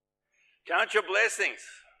Count your blessings.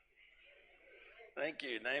 Thank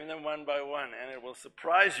you. Name them one by one, and it will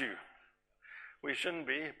surprise you. We shouldn't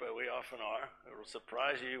be, but we often are. It will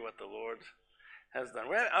surprise you what the Lord has done.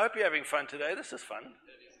 Well, I hope you're having fun today. This is fun.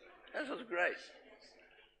 This was great.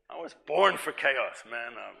 I was born for chaos,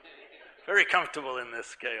 man. I'm very comfortable in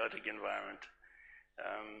this chaotic environment.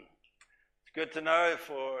 It's good to know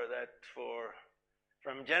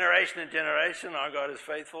from generation to generation, our God is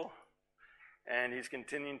faithful, and He's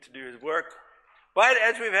continuing to do His work. But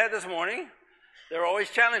as we've had this morning, there are always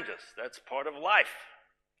challenges. That's part of life.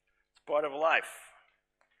 It's part of life.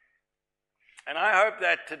 And I hope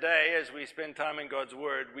that today, as we spend time in God's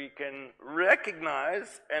Word, we can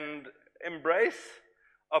recognize and embrace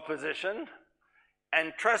opposition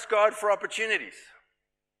and trust God for opportunities.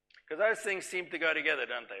 Because those things seem to go together,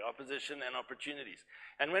 don't they? Opposition and opportunities.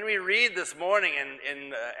 And when we read this morning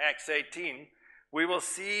in Acts 18, we will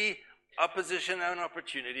see opposition and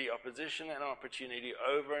opportunity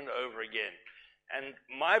over and over again. And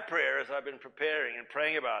my prayer, as I've been preparing and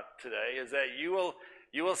praying about today, is that you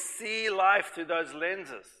will see life through those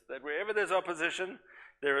lenses. That wherever there's opposition,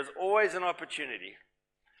 there is always an opportunity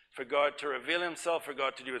for God to reveal Himself, for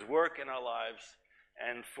God to do His work in our lives,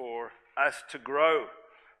 and for us to grow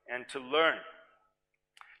and to learn.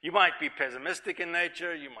 You might be pessimistic in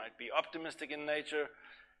nature, you might be optimistic in nature.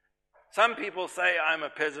 Some people say I'm a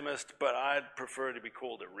pessimist, but I'd prefer to be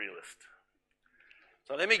called a realist.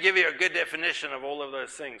 So let me give you a good definition of all of those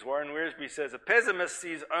things. Warren Wiersbe says, a pessimist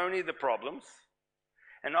sees only the problems,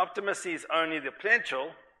 an optimist sees only the potential,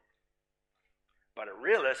 but a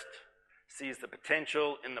realist sees the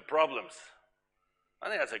potential in the problems. I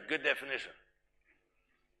think that's a good definition.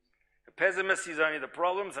 A pessimist sees only the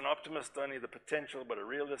problems, an optimist only the potential, but a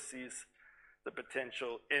realist sees the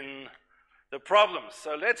potential in the problems.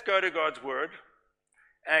 So let's go to God's Word.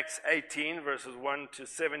 Acts 18, verses 1 to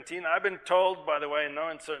 17. I've been told, by the way, in no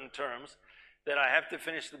uncertain terms, that I have to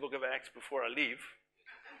finish the book of Acts before I leave.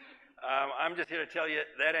 I'm just here to tell you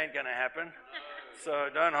that ain't going to happen. So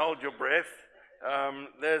don't hold your breath.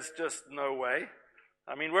 There's just no way.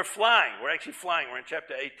 I mean, we're flying. We're actually flying. We're in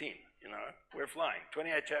chapter 18, We're flying.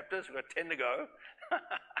 28 chapters. We've got 10 to go.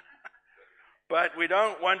 But we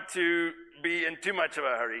don't want to be in too much of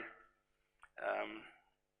a hurry.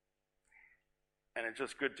 And it's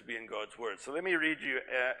just good to be in God's Word. So let me read you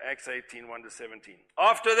Acts 18, 1 to 17.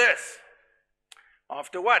 After this.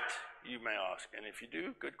 After what, you may ask? And if you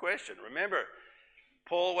do, good question. Remember,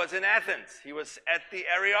 Paul was in Athens. He was at the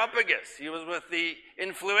Areopagus. He was with the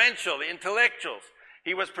influential, the intellectuals.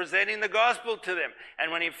 He was presenting the gospel to them.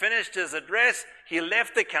 And when he finished his address, he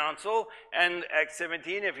left the council. And Acts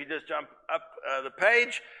 17, if you just jump up the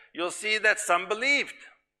page, you'll see that some believed.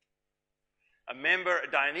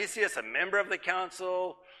 Dionysius, a member of the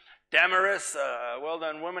council, Damaris, a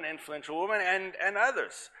well-known woman, influential woman, and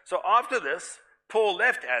others. So after this, Paul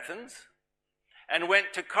left Athens and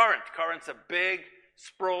went to Corinth. Corinth's a big,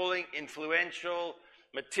 sprawling, influential,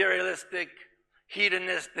 materialistic,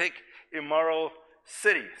 hedonistic, immoral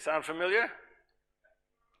city. Sound familiar?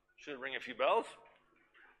 Should ring a few bells.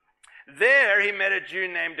 There he met a Jew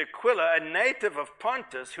named Aquila, a native of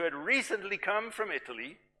Pontus, who had recently come from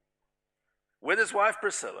Italy with his wife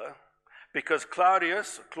Priscilla, because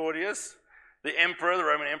Claudius, the emperor, the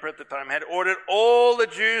Roman emperor at the time, had ordered all the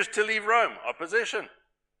Jews to leave Rome. Opposition.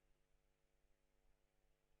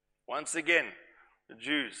 Once again, the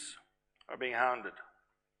Jews are being hounded.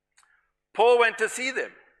 Paul went to see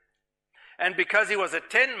them. And because he was a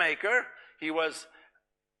tent maker,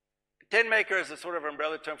 tent maker is a sort of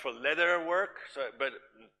umbrella term for leather work, but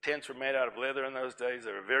tents were made out of leather in those days.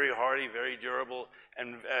 They were very hardy, very durable,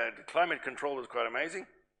 and the climate control was quite amazing.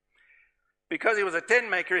 Because he was a tent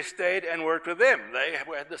maker, he stayed and worked with them. They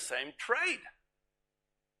had the same trade.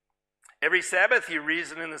 Every Sabbath he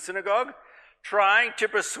reasoned in the synagogue, trying to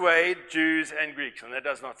persuade Jews and Greeks. And that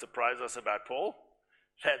does not surprise us about Paul.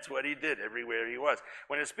 That's what he did everywhere he was.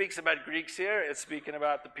 When it speaks about Greeks here, it's speaking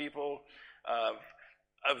about the people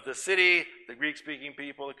of the city, the Greek-speaking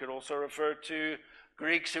people. It could also refer to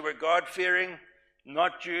Greeks who were God-fearing,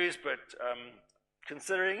 not Jews, but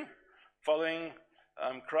considering following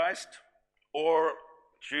Christ or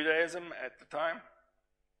Judaism at the time.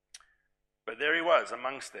 But there he was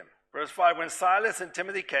amongst them. Verse 5, when Silas and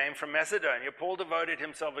Timothy came from Macedonia, Paul devoted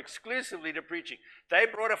himself exclusively to preaching. They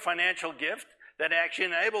brought a financial gift that actually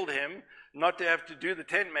enabled him not to have to do the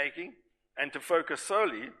tent making and to focus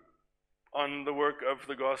solely on the work of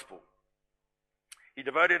the gospel. He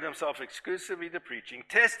devoted himself exclusively to preaching,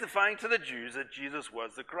 testifying to the Jews that Jesus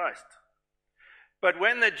was the Christ. But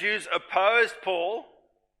when the Jews opposed Paul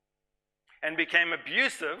and became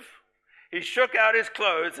abusive, He shook out his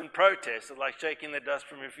clothes in protest. It's like shaking the dust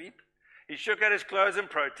from your feet. He shook out his clothes in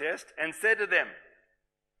protest and said to them,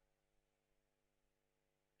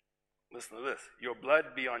 listen to this, your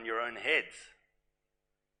blood be on your own heads.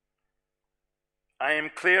 I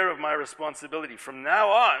am clear of my responsibility. From now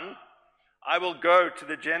on, I will go to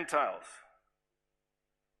the Gentiles.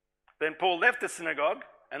 Then Paul left the synagogue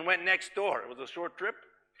and went next door. It was a short trip.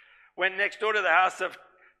 Went next door to the house of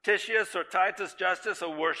Titius or Titus Justus, a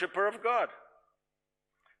worshiper of God.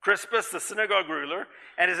 Crispus, the synagogue ruler,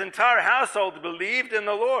 and his entire household believed in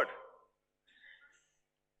the Lord.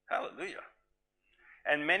 Hallelujah.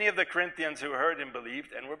 And many of the Corinthians who heard him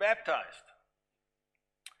believed and were baptized.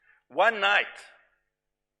 One night,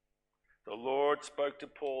 the Lord spoke to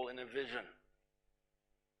Paul in a vision.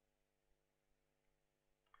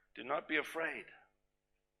 Do not be afraid.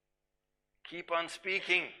 Keep on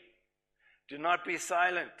speaking. Do not be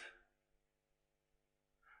silent.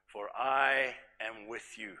 For I am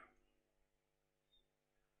with you.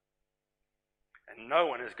 And no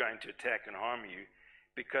one is going to attack and harm you,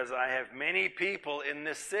 because I have many people in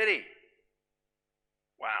this city.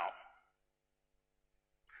 Wow.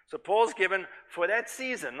 So Paul's given, for that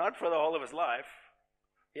season, not for the whole of his life,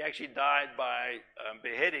 he actually died by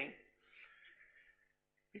beheading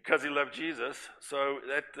because he loved Jesus. So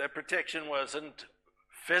that protection wasn't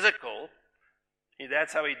physical.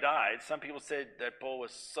 That's how he died. Some people said that Paul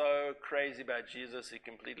was so crazy about Jesus, he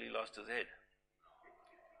completely lost his head.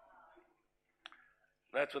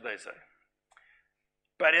 That's what they say.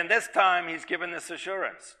 But in this time, he's given this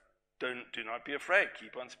assurance. Do not be afraid.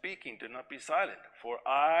 Keep on speaking. Do not be silent. For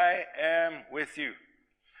I am with you.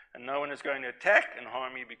 And no one is going to attack and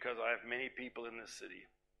harm you, because I have many people in this city.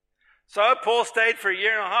 So Paul stayed for a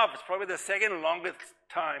year and a half. It's probably the second longest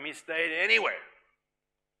time he stayed anywhere.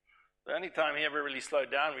 The only time he ever really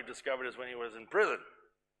slowed down, we discovered, is when he was in prison.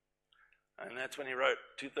 And that's when he wrote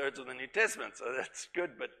 2/3 of the New Testament. So that's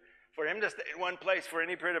good. But for him to stay in one place for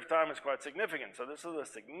any period of time is quite significant. So this is a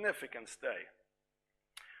significant stay.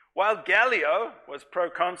 While Gallio was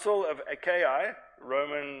proconsul of Achaia,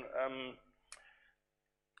 Roman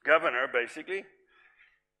governor, basically,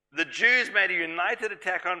 the Jews made a united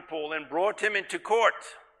attack on Paul and brought him into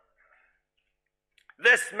court.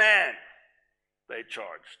 This man, they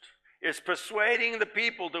charged, is persuading the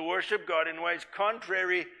people to worship God in ways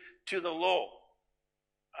contrary to the law.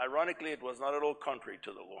 Ironically, it was not at all contrary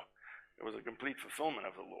to the law. It was a complete fulfillment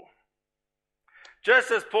of the law.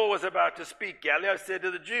 Just as Paul was about to speak, Gallio said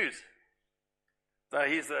to the Jews, so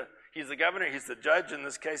he's the governor, he's the judge in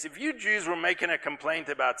this case, if you Jews were making a complaint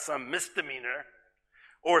about some misdemeanor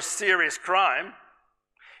or serious crime,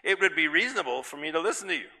 it would be reasonable for me to listen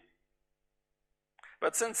to you.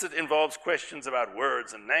 But since it involves questions about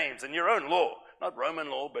words and names and your own law, not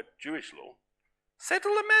Roman law, but Jewish law,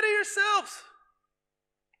 settle the matter yourselves.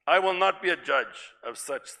 I will not be a judge of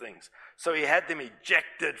such things. So he had them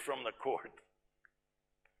ejected from the court.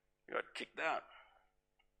 He got kicked out.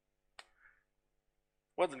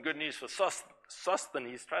 Wasn't good news for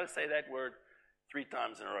Sosthenes. Try to say that word 3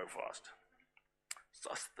 times in a row fast.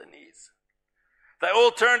 Sosthenes. They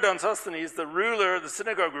all turned on Sosthenes, the ruler, the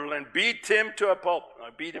synagogue ruler, and beat him to a pulp. I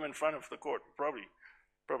beat him in front of the court, probably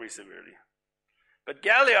severely. But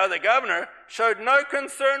Gallio, the governor, showed no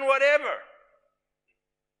concern whatever.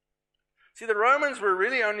 See, the Romans were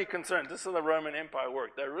really only concerned, this is how the Roman Empire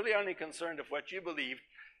worked, they were really only concerned if what you believed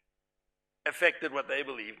affected what they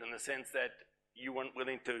believed, in the sense that you weren't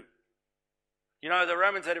willing to. You know, the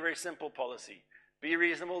Romans had a very simple policy. Be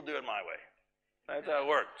reasonable, do it my way. That's how it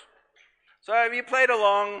worked. So if you played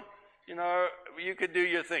along, you know, you could do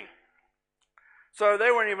your thing. So they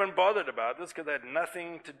weren't even bothered about this because it had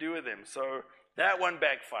nothing to do with them. So that one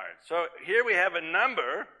backfired. So here we have a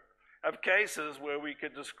number of cases where we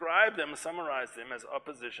could describe them, summarize them as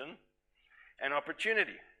opposition and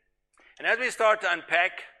opportunity. And as we start to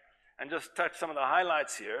unpack and just touch some of the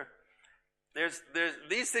highlights here, there's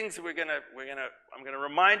these things I'm gonna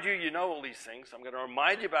remind you. You know all these things. I'm going to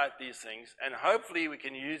remind you about these things, and hopefully we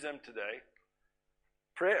can use them today.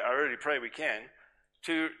 I really pray we can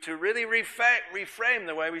to really reframe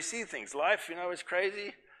the way we see things. Life, you know, is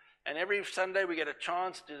crazy, and every Sunday we get a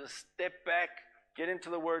chance to just step back, get into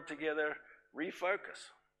the Word together,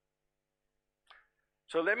 refocus.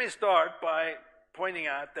 So let me start by pointing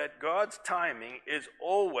out that God's timing is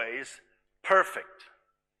always perfect.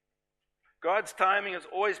 God's timing is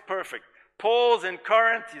always perfect. Paul's in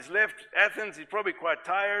Corinth. He's left Athens. He's probably quite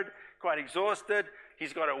tired, quite exhausted.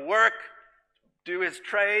 He's got to work, do his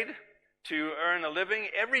trade to earn a living.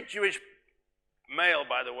 Every Jewish male,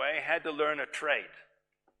 by the way, had to learn a trade.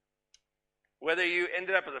 Whether you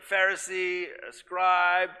ended up as a Pharisee, a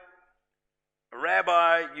scribe, a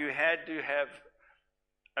rabbi, you had to have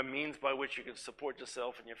a means by which you could support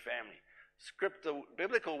yourself and your family. The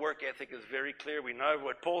biblical work ethic is very clear. We know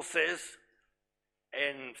what Paul says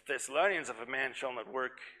in Thessalonians: if a man shall not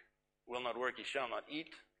work, will not work, he shall not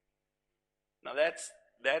eat. Now that's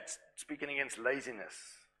speaking against laziness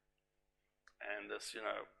and this,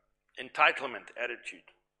 entitlement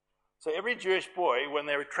attitude. So every Jewish boy, when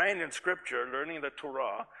they were trained in Scripture, learning the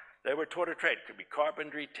Torah, they were taught a trade. It could be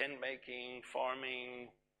carpentry, tent making, farming,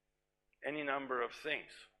 any number of things.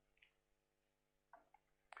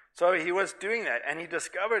 So he was doing that, and he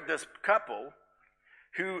discovered this couple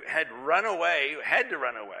who had to run away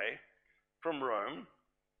from Rome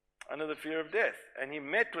under the fear of death. And he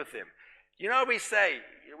met with them.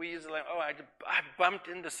 We use the language, I bumped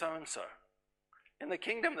into so-and-so. In the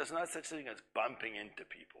kingdom, there's no such thing as bumping into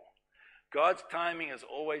people. God's timing is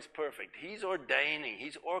always perfect. He's ordaining,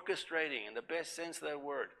 he's orchestrating, in the best sense of that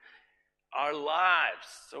word, our lives.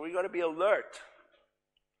 So we've got to be alert.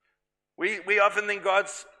 We often think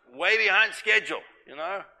God's way behind schedule,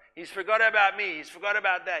 He's forgot about me, he's forgot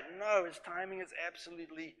about that. No, his timing is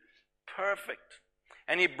absolutely perfect.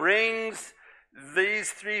 And he brings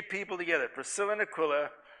these three people together, Priscilla and Aquila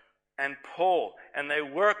and Paul, and they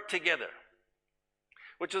work together,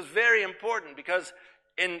 which was very important because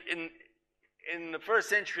in the first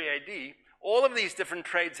century AD, all of these different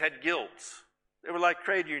trades had guilds. They were like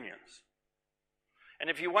trade unions. And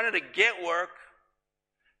if you wanted to get work,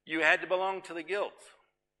 you had to belong to the guilds.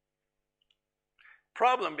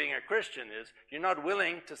 Problem being a Christian is you're not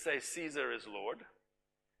willing to say Caesar is Lord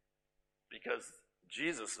because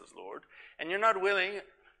Jesus is Lord, and you're not willing,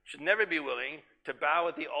 should never be willing, to bow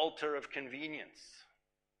at the altar of convenience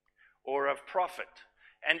or of profit.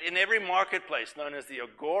 And in every marketplace known as the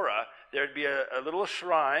agora, there'd be a little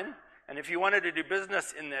shrine, and if you wanted to do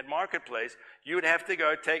business in that marketplace, you would have to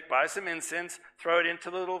go buy some incense, throw it into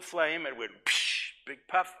the little flame, and it would big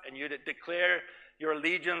puff, and you'd declare your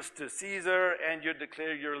allegiance to Caesar, and you'd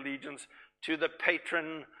declare your allegiance to the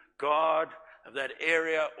patron god of that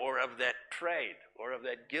area or of that trade or of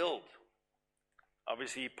that guild.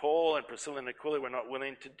 Obviously, Paul and Priscilla and Aquila were not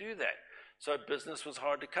willing to do that, so business was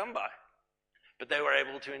hard to come by. But they were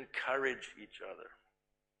able to encourage each other.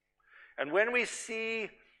 And when we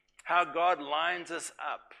see how God lines us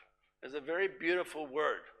up, there's a very beautiful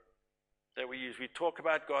word that we use. We talk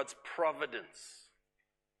about God's providence.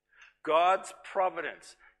 God's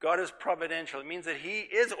providence. God is providential. It means that he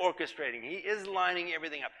is orchestrating. He is lining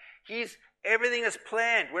everything up. Everything is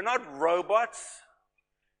planned. We're not robots.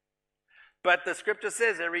 But the scripture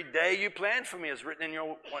says every day you planned for me is written in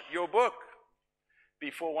your book.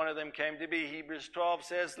 Before one of them came to be, Hebrews 12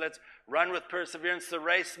 says, let's run with perseverance the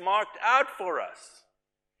race marked out for us.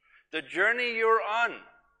 The journey you're on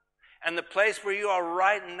and the place where you are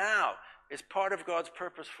right now is part of God's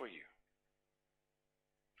purpose for you.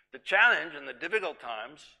 The challenge in the difficult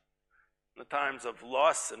times, the times of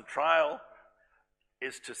loss and trial,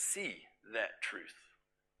 is to see that truth.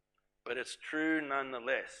 But it's true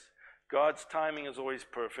nonetheless. God's timing is always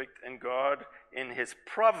perfect, and God, in his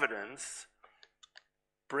providence,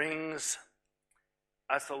 brings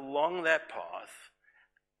us along that path,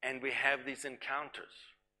 and we have these encounters.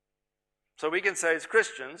 So we can say as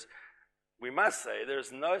Christians, we must say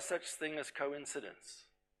there's no such thing as coincidence.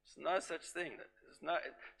 There's no such thing.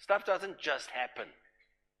 Stuff doesn't just happen.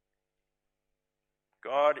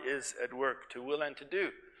 God is at work to will and to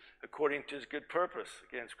do according to his good purpose.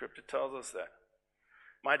 Again, Scripture tells us that.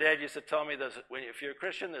 My dad used to tell me if you're a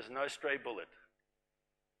Christian, there's no stray bullet.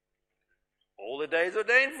 All the days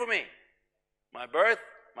ordained for me. My birth,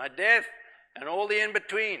 my death, and all the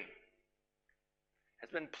in-between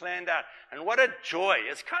has been planned out. And what a joy.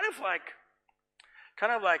 It's kind of like,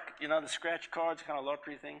 the scratch cards kind of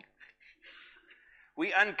lottery thing.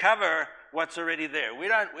 We uncover what's already there. We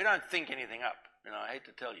don't think anything up. I hate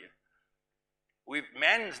to tell you.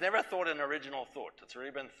 Man's never thought an original thought. It's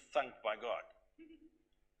already been thunk by God.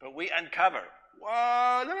 But we uncover.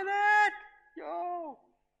 Whoa, look at that. Yo.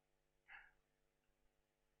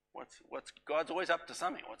 What's God's always up to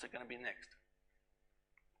something. What's it going to be next?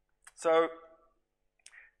 So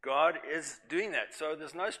God is doing that. So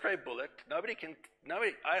there's no stray bullet.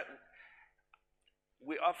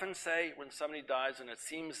 We often say when somebody dies and it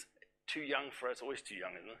seems too young for us, always too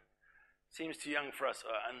young, isn't it? Seems too young for us,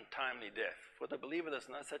 untimely death. For the believer, there's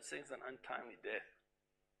no such thing as an untimely death.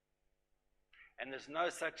 And there's no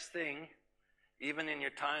such thing, even in your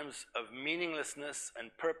times of meaninglessness and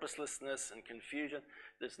purposelessness and confusion,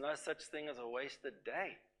 there's no such thing as a wasted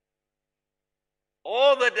day.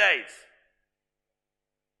 All the days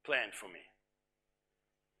planned for me.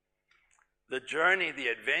 The journey, the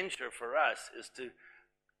adventure for us is to,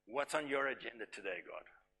 what's on your agenda today, God?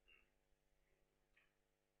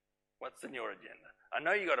 What's in your agenda? I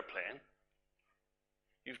know you got a plan.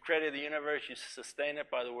 You've created the universe. You sustain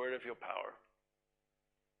it by the word of your power.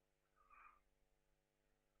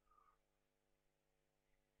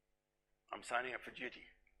 I'm signing up for duty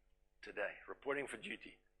today, reporting for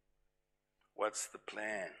duty. What's the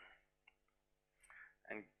plan?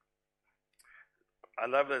 And I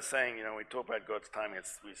love this saying, we talk about God's timing.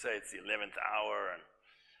 We say it's the 11th hour,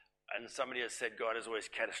 and somebody has said God is always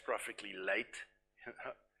catastrophically late.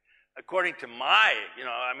 According to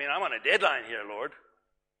I'm on a deadline here, Lord.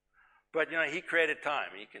 But, he created time.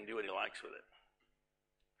 He can do what he likes with it.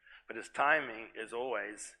 But his timing is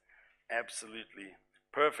always absolutely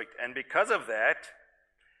perfect. And because of that,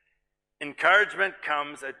 encouragement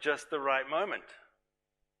comes at just the right moment.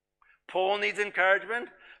 Paul needs encouragement.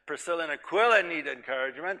 Priscilla and Aquila need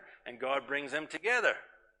encouragement. And God brings them together.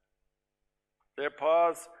 Their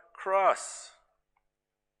paths cross.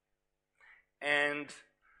 And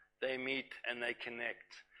they meet and they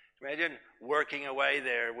connect. Imagine working away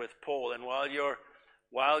there with Paul, and while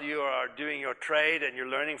you are doing your trade and you're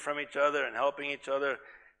learning from each other and helping each other,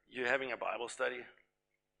 you're having a Bible study.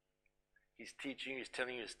 He's teaching, he's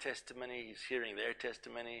telling you his testimony, he's hearing their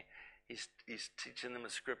testimony, he's teaching them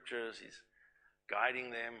the scriptures, he's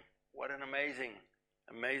guiding them. What an amazing,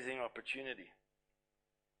 amazing opportunity.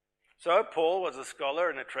 So Paul was a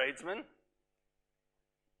scholar and a tradesman.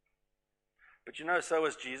 But so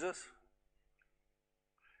was Jesus.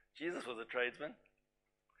 Jesus was a tradesman.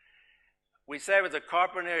 We say it was a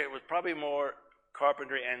carpenter. It was probably more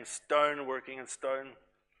carpentry and stone, working in stone.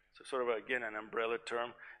 So sort of, again, an umbrella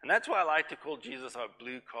term. And that's why I like to call Jesus our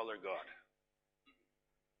blue-collar God.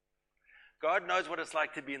 God knows what it's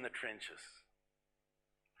like to be in the trenches.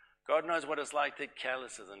 God knows what it's like to take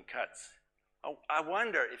calluses and cuts. I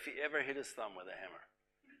wonder if he ever hit his thumb with a hammer.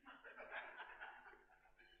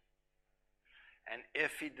 And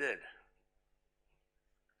if he did,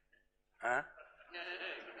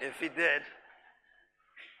 if he did,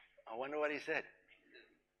 I wonder what he said.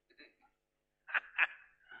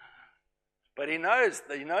 But he knows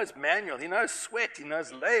manual, he knows sweat, he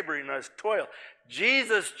knows labor, he knows toil.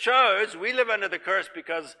 Jesus chose, we live under the curse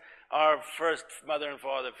because our first mother and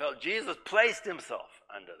father fell. Jesus placed himself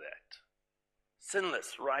under that.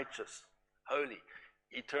 Sinless, righteous, holy,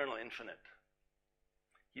 eternal, infinite.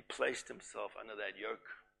 He placed himself under that yoke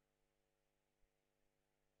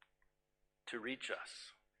to reach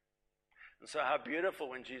us. And so how beautiful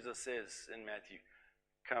when Jesus says in Matthew,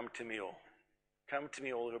 come to me all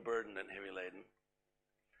who are burdened and heavy laden,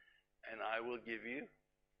 and I will give you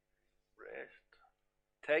rest.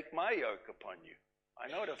 Take my yoke upon you. I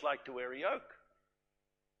know what it's like to wear a yoke.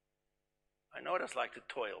 I know what it's like to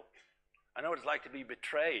toil. I know what it's like to be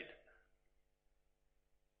betrayed.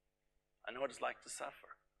 I know what it's like to suffer.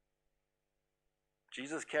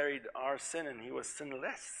 Jesus carried our sin and he was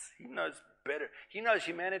sinless. He knows better. He knows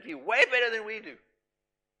humanity way better than we do.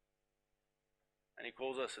 And he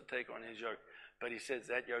calls us to take on his yoke. But he says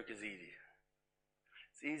that yoke is easy.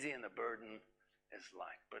 It's easy and the burden is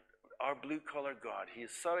light. But our blue-collar God, he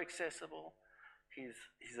is so accessible.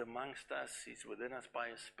 He's amongst us. He's within us by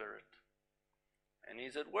his Spirit. And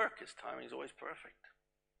he's at work. His timing is always perfect.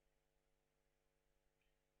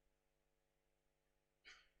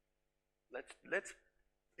 Let's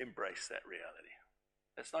embrace that reality.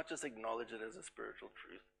 Let's not just acknowledge it as a spiritual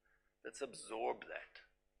truth. Let's absorb that.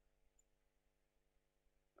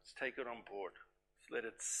 Let's take it on board. Let's let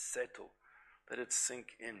it settle. Let it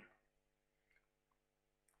sink in. It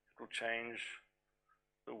will change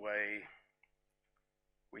the way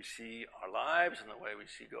we see our lives and the way we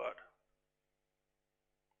see God.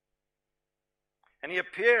 And he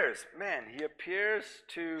appears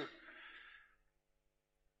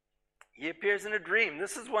in a dream.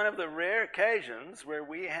 This is one of the rare occasions where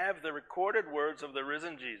we have the recorded words of the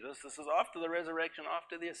risen Jesus. This is after the resurrection,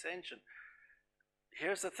 after the ascension.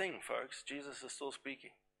 Here's the thing, folks. Jesus is still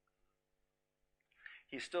speaking.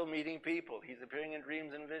 He's still meeting people. He's appearing in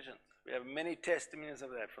dreams and visions. We have many testimonies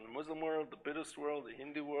of that from the Muslim world, the Buddhist world, the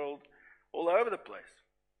Hindu world, all over the place.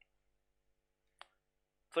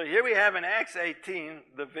 So here we have in Acts 18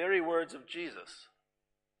 the very words of Jesus.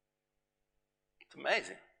 It's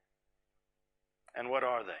amazing. And what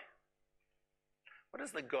are they? What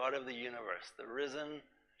is the God of the universe, the risen,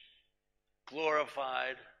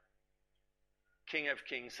 glorified King of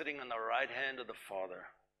Kings, sitting on the right hand of the Father?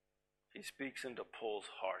 He speaks into Paul's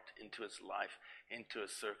heart, into his life, into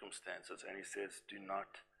his circumstances, and he says, do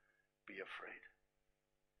not be afraid.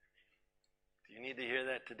 Do you need to hear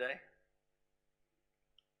that today?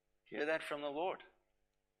 Hear that from the Lord.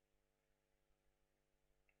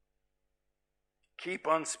 Keep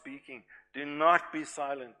on speaking. Do not be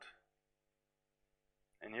silent.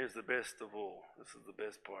 And here's the best of all. This is the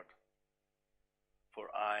best part. For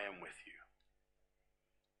I am with you.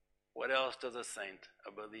 What else does a saint,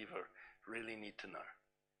 a believer, really need to know?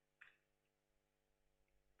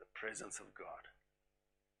 The presence of God.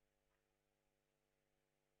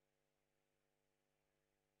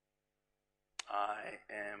 I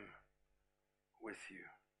am with you.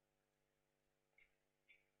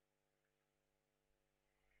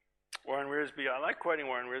 Warren Wiersbe, I like quoting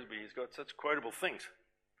Warren Wiersbe. He's got such quotable things.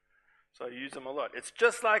 So I use them a lot. It's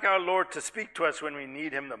just like our Lord to speak to us when we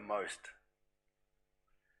need him the most.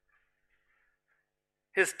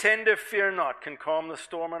 His tender fear not can calm the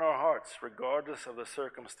storm in our hearts, regardless of the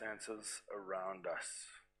circumstances around us.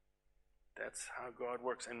 That's how God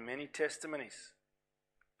works. In many testimonies,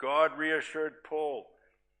 God reassured Paul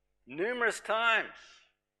numerous times.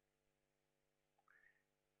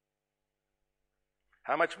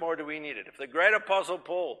 How much more do we need it? If the great apostle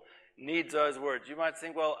Paul needs those words, you might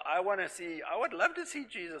think, well, I would love to see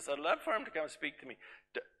Jesus. I'd love for him to come speak to me.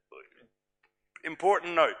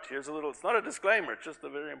 Important note. It's not a disclaimer, it's just a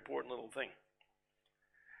very important little thing.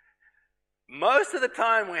 Most of the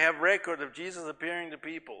time we have record of Jesus appearing to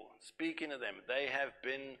people, speaking to them. They have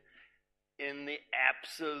been in the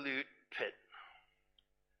absolute pit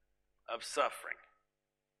of suffering.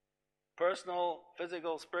 Personal,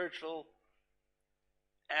 physical, spiritual,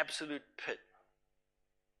 absolute pit.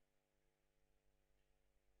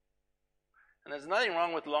 And there's nothing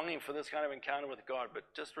wrong with longing for this kind of encounter with God, but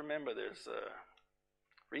just remember,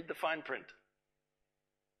 read the fine print.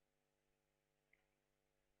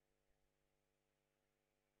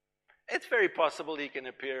 It's very possible he can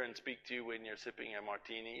appear and speak to you when you're sipping a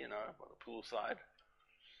martini, by the poolside,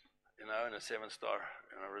 in a 7-star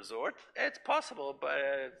resort. It's possible, but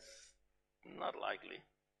it's not likely.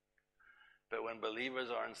 But when believers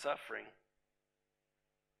are in suffering,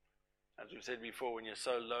 as we said before, when you're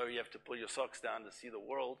so low you have to pull your socks down to see the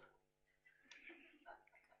world,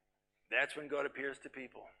 that's when God appears to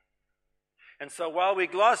people. And so while we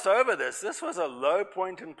gloss over this was a low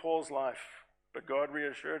point in Paul's life, but God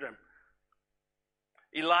reassured him.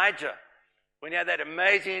 Elijah, when he had that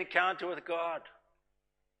amazing encounter with God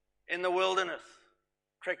in the wilderness,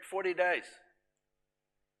 trekked 40 days.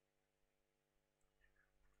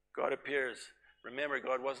 God appears. Remember,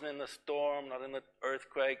 God wasn't in the storm, not in the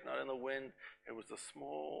earthquake, not in the wind. It was the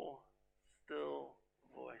small, still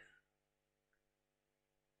voice.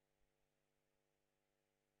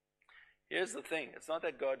 Here's the thing. It's not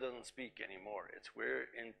that God doesn't speak anymore. It's we're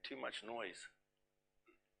in too much noise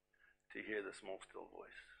to hear the small, still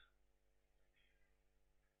voice.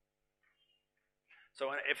 So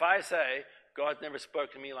if I say, God never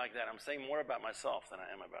spoke to me like that, I'm saying more about myself than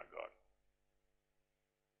I am about God.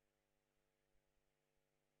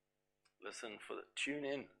 Tune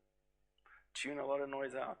in. Tune a lot of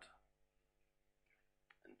noise out.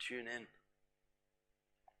 And tune in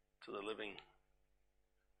to the living,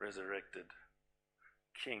 resurrected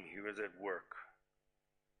King who is at work.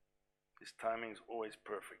 His timing's always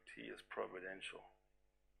perfect. He is providential.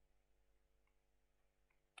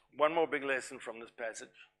 One more big lesson from this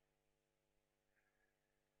passage.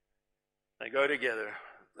 They go together.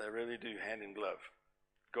 They really do, hand in glove.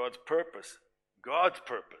 God's purpose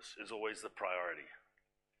is always the priority.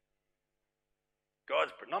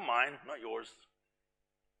 Not mine, not yours.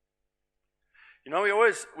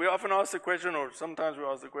 We often ask the question, or sometimes we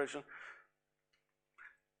ask the question,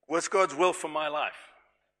 what's God's will for my life?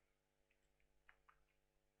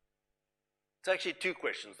 It's actually two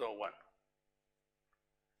questions, not one.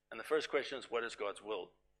 And the first question is, what is God's will?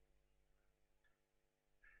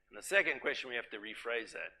 And the second question, we have to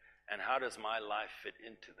rephrase that. And how does my life fit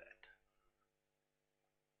into that?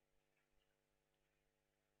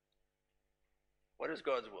 What is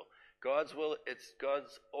God's will? God's will,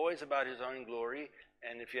 God's always about his own glory.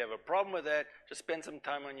 And if you have a problem with that, just spend some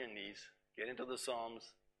time on your knees. Get into the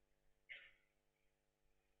Psalms.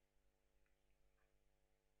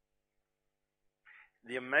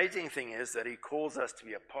 The amazing thing is that he calls us to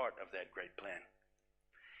be a part of that great plan.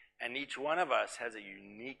 And each one of us has a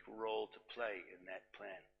unique role to play in that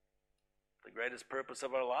plan. The greatest purpose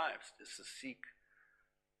of our lives is to seek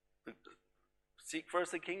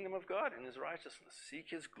first the kingdom of God and his righteousness. Seek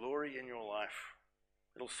his glory in your life.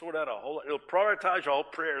 It'll sort out it'll prioritize your whole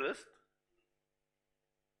prayer list.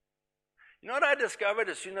 You know what I discovered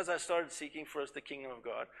as soon as I started seeking first the kingdom of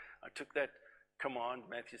God? I took that command,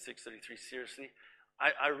 Matthew 6:33, seriously.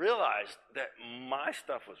 I realized that my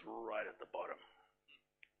stuff was right at the bottom.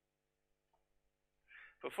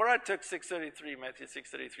 Before I took Matthew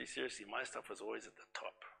 6:33 seriously, my stuff was always at the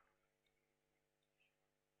top.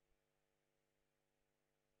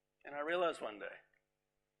 And I realized one day,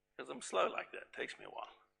 because I'm slow like that, it takes me a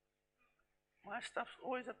while, my stuff's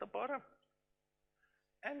always at the bottom.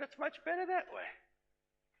 And it's much better that way.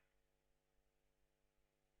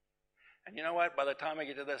 And you know what? By the time I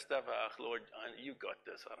get to that stuff, Lord, you got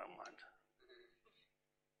this, I don't mind.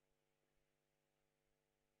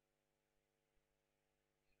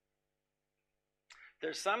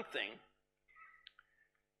 There's something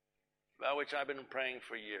about which I've been praying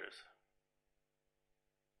for years.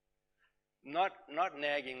 Not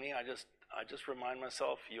nagging me, I just remind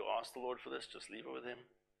myself, you ask the Lord for this, just leave it with him.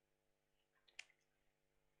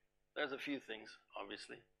 There's a few things,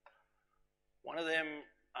 obviously. One of them,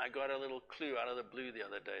 I got a little clue out of the blue the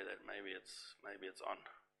other day that maybe it's on.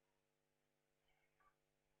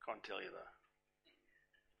 Can't tell you though.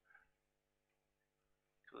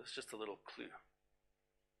 So it's just a little clue.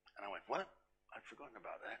 And I went, what? I'd forgotten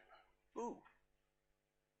about that. Ooh.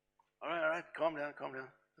 All right, calm down.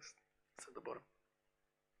 It's at the bottom.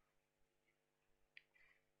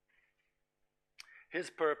 His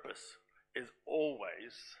purpose is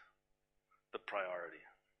always the priority.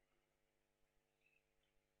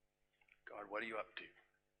 God, what are you up to?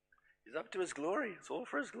 He's up to his glory. It's all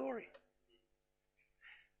for his glory.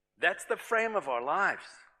 That's the frame of our lives.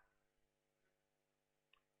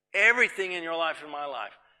 Everything in your life and my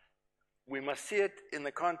life, we must see it in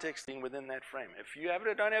the context within that frame. If you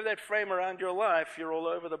don't have that frame around your life, you're all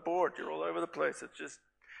over the board. You're all over the place.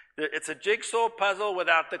 It's a jigsaw puzzle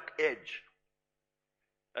without the edge.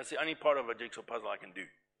 That's the only part of a jigsaw puzzle I can do. You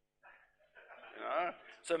know?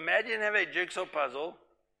 So imagine having a jigsaw puzzle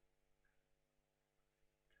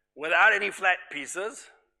without any flat pieces,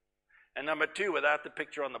 and number two, without the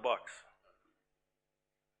picture on the box.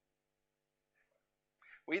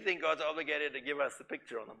 We think God's obligated to give us the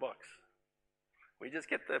picture on the box. We just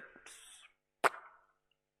get the...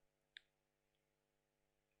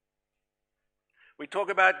 We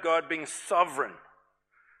talk about God being sovereign.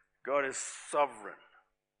 God is sovereign.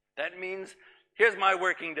 That means, here's my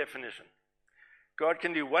working definition. God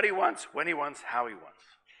can do what he wants, when he wants, how he wants.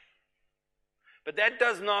 But that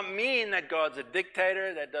does not mean that God's a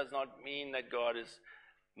dictator. That does not mean that God is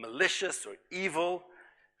malicious or evil.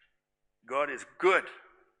 God is good,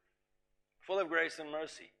 full of grace and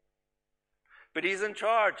mercy. But he's in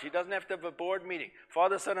charge. He doesn't have to have a board meeting.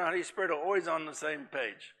 Father, Son, and Holy Spirit are always on the same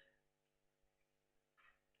page.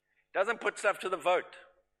 Doesn't put stuff to the vote.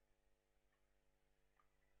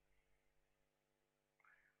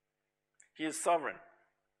 He is sovereign.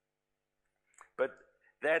 But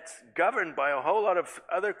that's governed by a whole lot of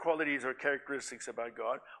other qualities or characteristics about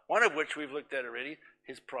God, one of which we've looked at already,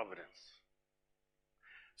 his providence.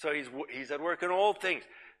 So he's at work in all things.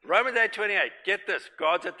 Romans 8:28, get this,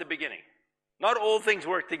 God's at the beginning. Not all things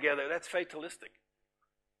work together, that's fatalistic.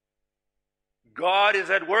 God is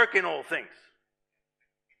at work in all things.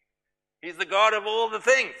 He's the God of all the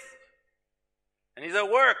things. And he's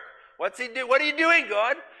at work. What's he do? What are you doing,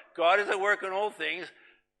 God? God is at work in all things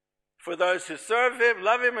for those who serve him,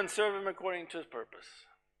 love him, and serve him according to his purpose.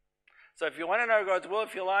 So if you want to know God's will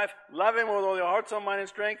for your life, love him with all your heart, soul, mind, and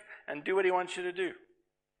strength, and do what he wants you to do.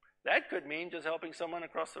 That could mean just helping someone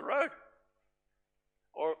across the road,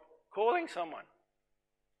 or calling someone,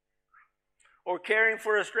 or caring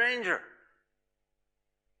for a stranger,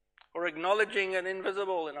 or acknowledging an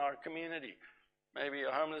invisible in our community, maybe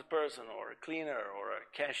a homeless person, or a cleaner, or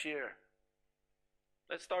a cashier.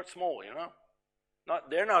 Let's start small, you know.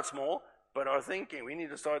 They're not small, but our thinking, we need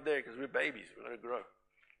to start there because we're babies. We've got to grow.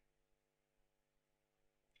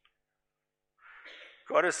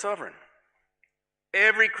 God is sovereign.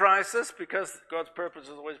 Every crisis, because God's purpose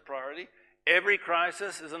is always priority, every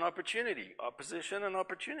crisis is an opportunity. Opposition and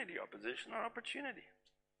opportunity. Opposition and opportunity.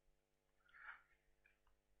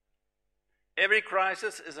 Every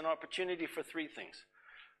crisis is an opportunity for three things.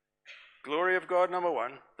 Glory of God, number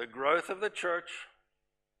one. The growth of the church.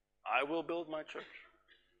 I will build my church.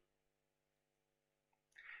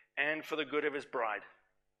 And for the good of his bride.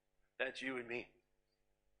 That's you and me.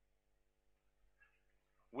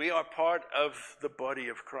 We are part of the body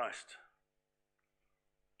of Christ.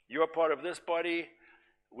 You are part of this body.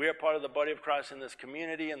 We are part of the body of Christ in this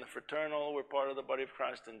community, in the fraternal. We're part of the body of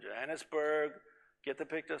Christ in Johannesburg. Get the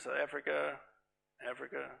picture, South Africa,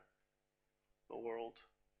 the world.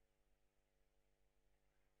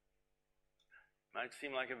 Might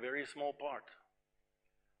seem like a very small part,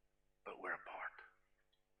 but we're a part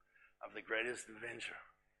of the greatest adventure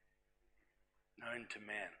known to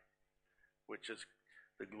man, which is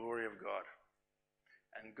the glory of God.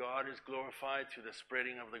 And God is glorified through the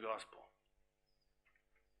spreading of the gospel.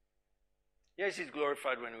 Yes, he's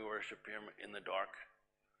glorified when we worship him in the dark.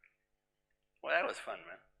 Well, that was fun,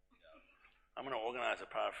 man. I'm going to organize a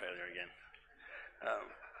power failure again.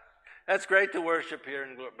 That's great to worship here,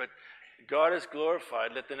 but God is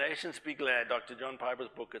glorified. Let the nations be glad. Dr. John Piper's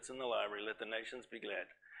book, it's in the library. Let the nations be glad.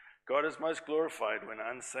 God is most glorified when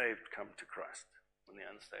unsaved come to Christ. When the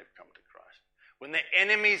unsaved come to Christ. When the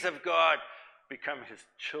enemies of God become his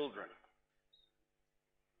children.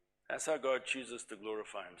 That's how God chooses to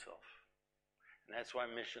glorify himself. And that's why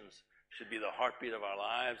missions should be the heartbeat of our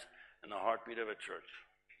lives and the heartbeat of a church.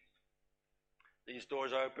 These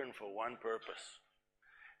doors open for one purpose.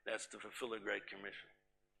 That's to fulfill the Great Commission.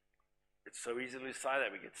 It's so easy to say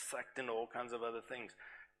that. We get sucked into all kinds of other things.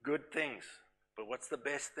 Good things. But what's the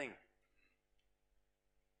best thing?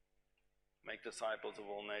 Make disciples of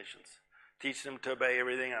all nations. Teach them to obey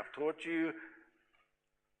everything I've taught you.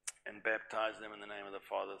 And baptize them in the name of the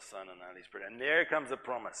Father, the Son, and the Holy Spirit. And there comes the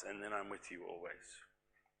promise. And then I'm with you always.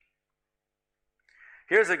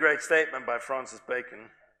 Here's a great statement by Francis Bacon.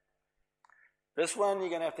 This one you're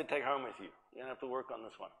going to have to take home with you. You're going to have to work on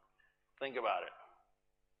this one. Think about it.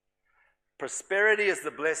 Prosperity is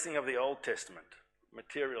the blessing of the Old Testament,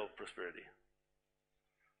 material prosperity.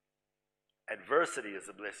 Adversity is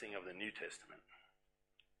the blessing of the New Testament.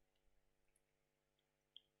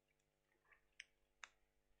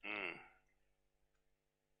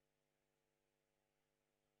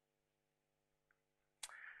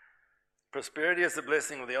 Prosperity is the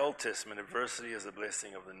blessing of the Old Testament. Adversity is the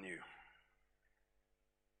blessing of the New.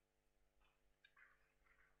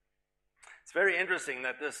 It's very interesting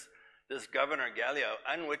that this governor, Gallio,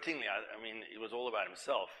 unwittingly, I mean, he was all about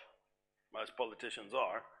himself. Most politicians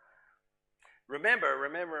are. Remember,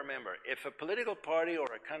 if a political party or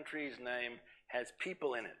a country's name has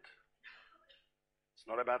people in it, it's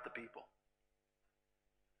not about the people.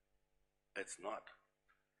 It's not.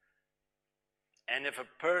 And if a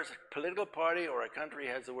political party or a country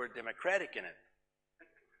has the word democratic in it,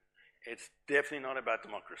 it's definitely not about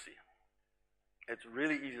democracy. It's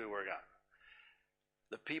really easy to work out.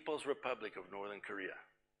 The People's Republic of Northern Korea.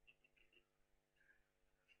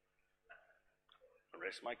 I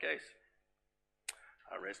rest my case.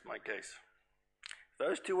 I rest my case.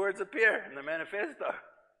 Those two words appear in the manifesto.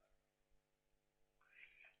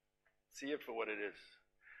 See it for what it is.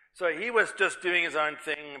 So he was just doing his own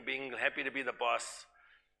thing, being happy to be the boss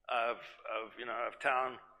of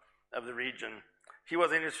town, of the region. He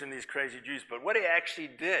wasn't interested in these crazy Jews, but what he actually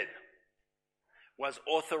did was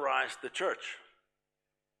authorize the church.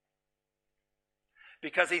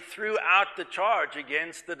 Because he threw out the charge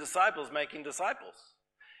against the disciples making disciples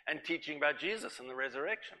and teaching about Jesus and the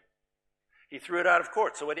resurrection. He threw it out of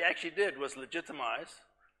court. So what he actually did was legitimize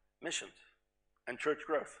missions and church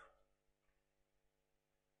growth.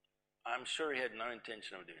 I'm sure he had no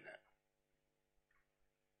intention of doing that.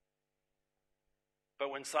 But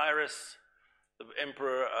when Cyrus, the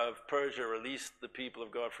emperor of Persia, released the people of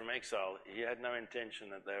God from exile, he had no intention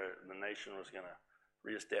that the nation was going to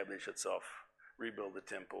reestablish itself, rebuild the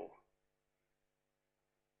temple.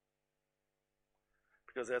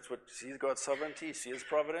 Because that's what, see God's sovereignty, see his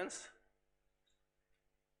providence.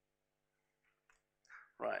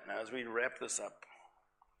 Right, now as we wrap this up,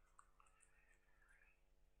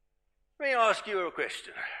 let me ask you a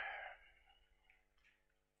question.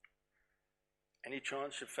 Any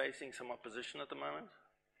chance you're facing some opposition at the moment?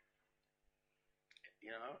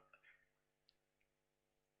 You know?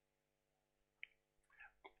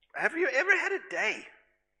 Have you ever had a day?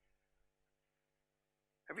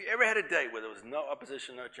 Have you ever had a day where there was no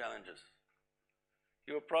opposition, no challenges?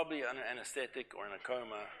 You were probably under anesthetic or in a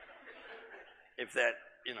coma, if that's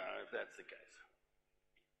the case.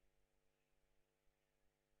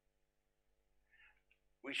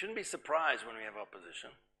 We shouldn't be surprised when we have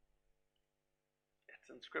opposition. It's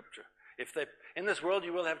in Scripture. In this world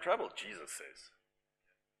you will have trouble, Jesus says.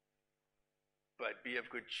 But be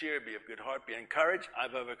of good cheer, be of good heart, be encouraged.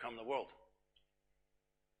 I've overcome the world.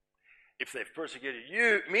 If they've persecuted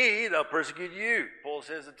me, they'll persecute you. Paul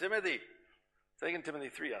says to Timothy, 2 Timothy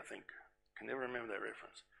 3, I think. I can never remember that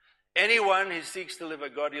reference. Anyone who seeks to live a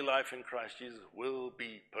godly life in Christ Jesus will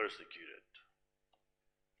be persecuted.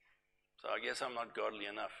 So I guess I'm not godly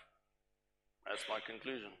enough. That's my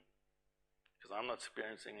conclusion. Because I'm not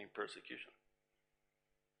experiencing any persecution.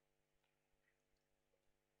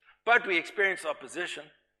 But we experience opposition.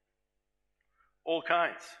 All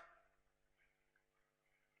kinds.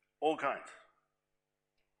 All kinds.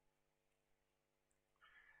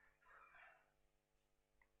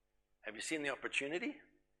 Have you seen the opportunity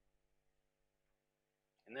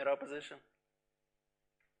in that opposition?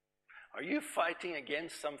 Are you fighting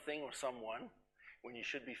against something or someone when you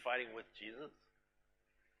should be fighting with Jesus?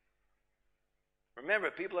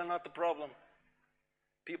 Remember, people are not the problem.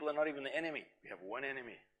 People are not even the enemy. We have one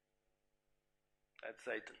enemy. That's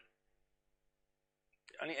Satan.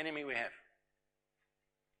 The only enemy we have.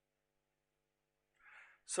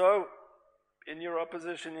 So, in your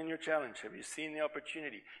opposition, in your challenge, have you seen the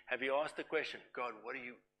opportunity? Have you asked the question, God, what are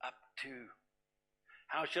you up to?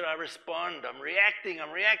 How should I respond? I'm reacting.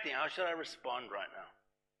 How should I respond right now?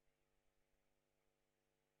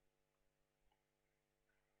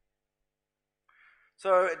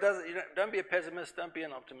 So don't be a pessimist, don't be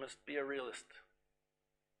an optimist, be a realist.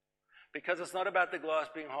 Because it's not about the glass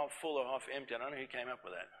being half full or half empty. I don't know who came up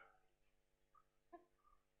with that.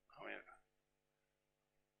 I mean,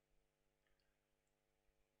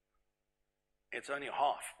 it's only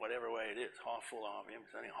half, whatever way it is, half full or half empty.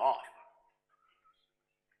 It's only half.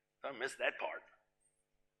 Don't miss that part.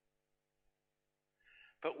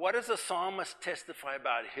 But what does the psalmist testify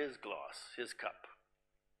about his glass, his cup?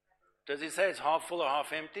 Does he say it's half full or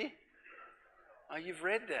half empty? Oh, you've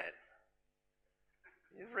read that.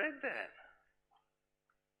 You've read that.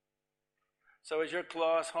 So is your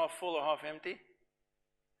glass half full or half empty?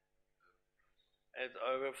 It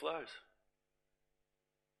overflows.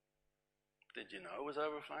 Did you know it was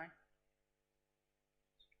overflowing?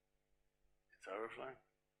 It's overflowing.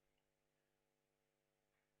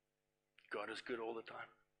 God is good all the time.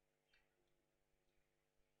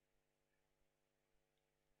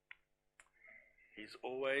 He's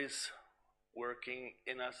always working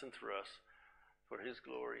in us and through us for His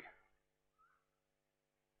glory,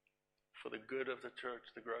 for the good of the church,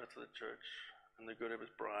 the growth of the church, and the good of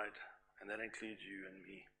His bride, and that includes you and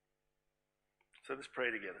me. So let's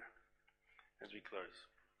pray together as we close.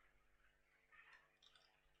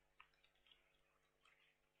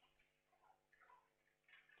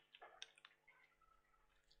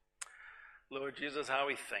 Lord Jesus, how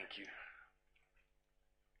we thank you.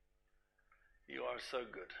 You are so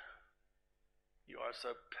good. You are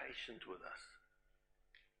so patient with us.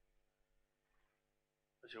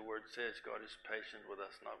 As your word says, God is patient with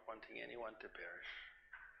us, not wanting anyone to perish,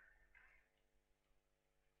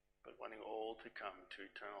 but wanting all to come to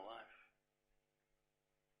eternal life.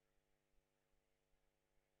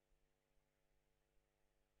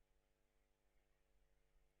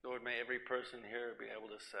 Lord, may every person here be able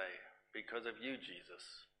to say, because of you, Jesus,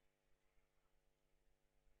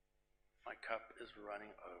 my cup is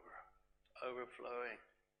running over, overflowing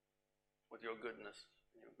with your goodness,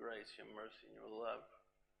 your grace, your mercy, and your love.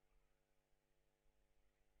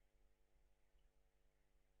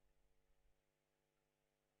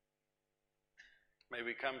 May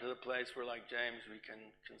we come to the place where, like James, we can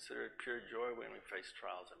consider it pure joy when we face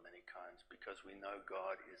trials of many kinds, because we know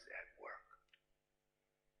God is at work.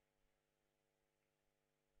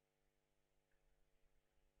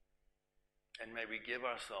 And may we give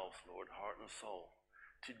ourselves, Lord, heart and soul,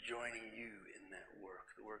 to joining you in that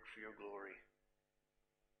work, the work for your glory,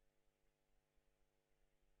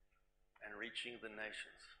 and reaching the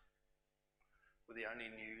nations with the only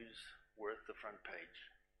news worth the front page.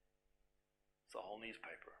 It's the whole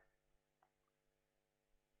newspaper.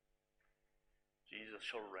 Jesus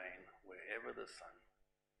shall reign wherever the sun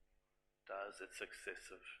does its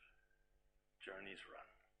successive journeys run.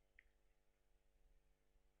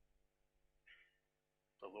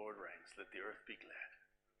 The Lord reigns. Let the earth be glad.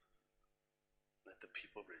 Let the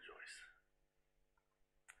people rejoice.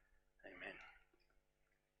 Amen.